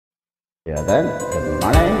Yeah, then, good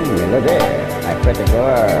morning, Melody, my pretty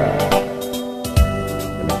girl.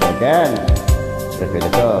 Again, pretty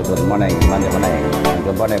girl, good morning, Monday morning. And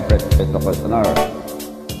good morning, pretty Facebook listener.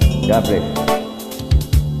 God bless.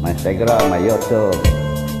 My Instagram, my YouTube,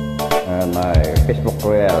 and my Facebook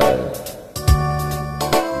Reels.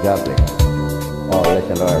 God bless. All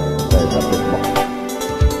listeners, there's a Facebook.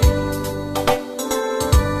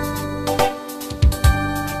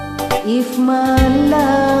 If my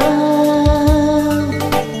love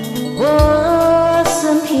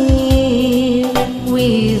wasn't here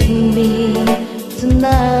with me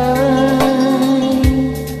tonight,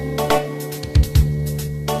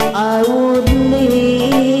 I would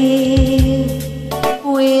live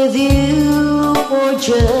with you for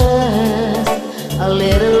just a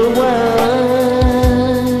little while.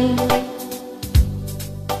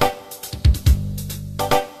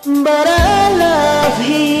 But I love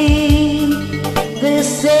him the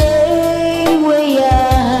same way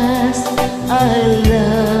as I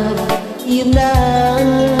love you now,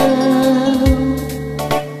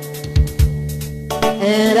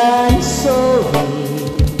 and I'm sorry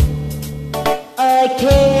I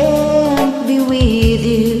can't be with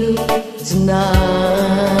you tonight.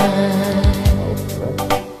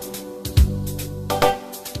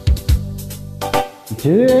 Do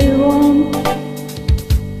you want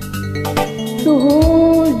to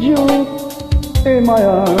hold you in my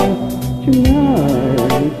arms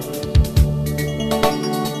tonight?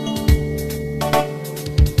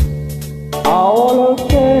 I wanna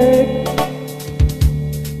take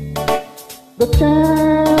the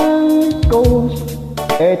tangles,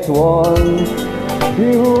 it won't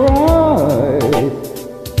be right.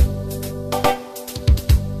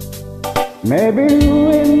 Maybe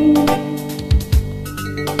when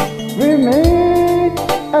we meet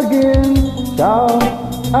again some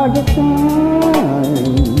other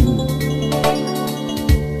time,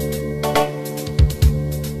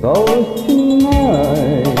 cause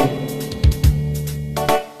tonight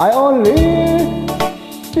I only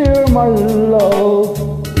share my love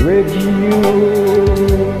with you.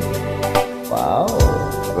 Wow,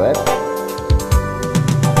 right?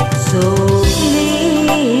 So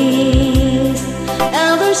please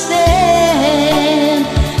understand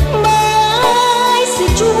my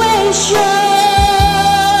situation.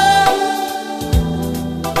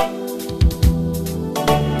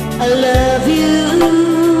 I love you,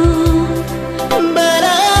 but I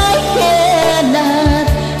cannot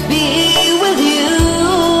be with you.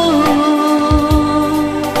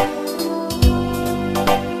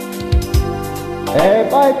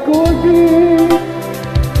 If I could be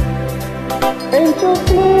in two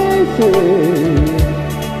places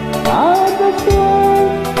at the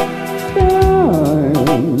same time,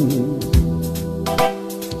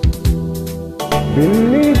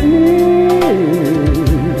 believe me,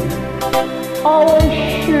 I will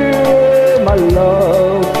share my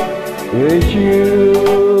love with you.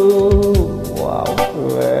 Wow,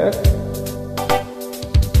 correct.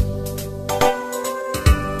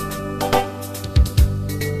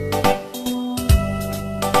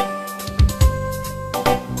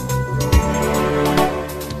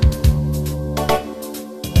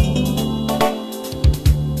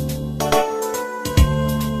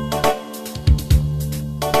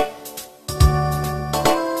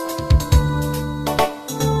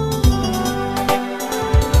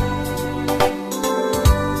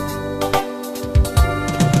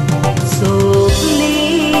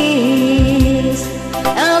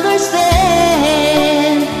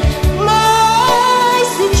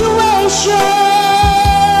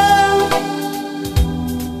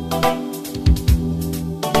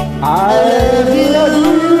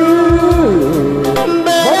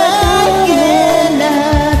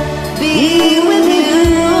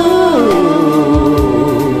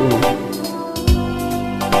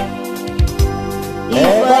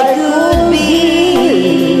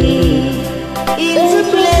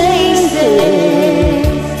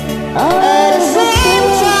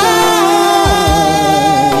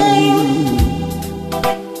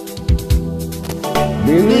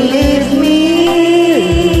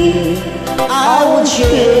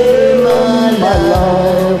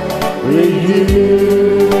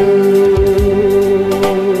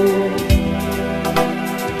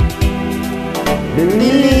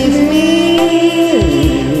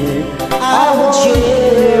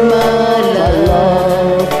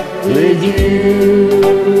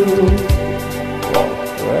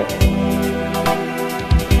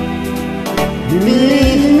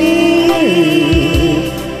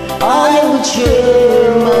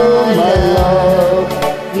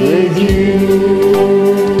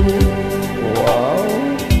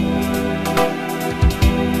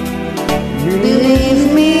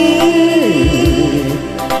 Believe me,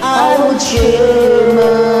 I will share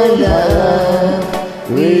my love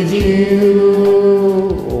with you.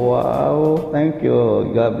 Wow, thank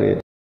you, Gabriel.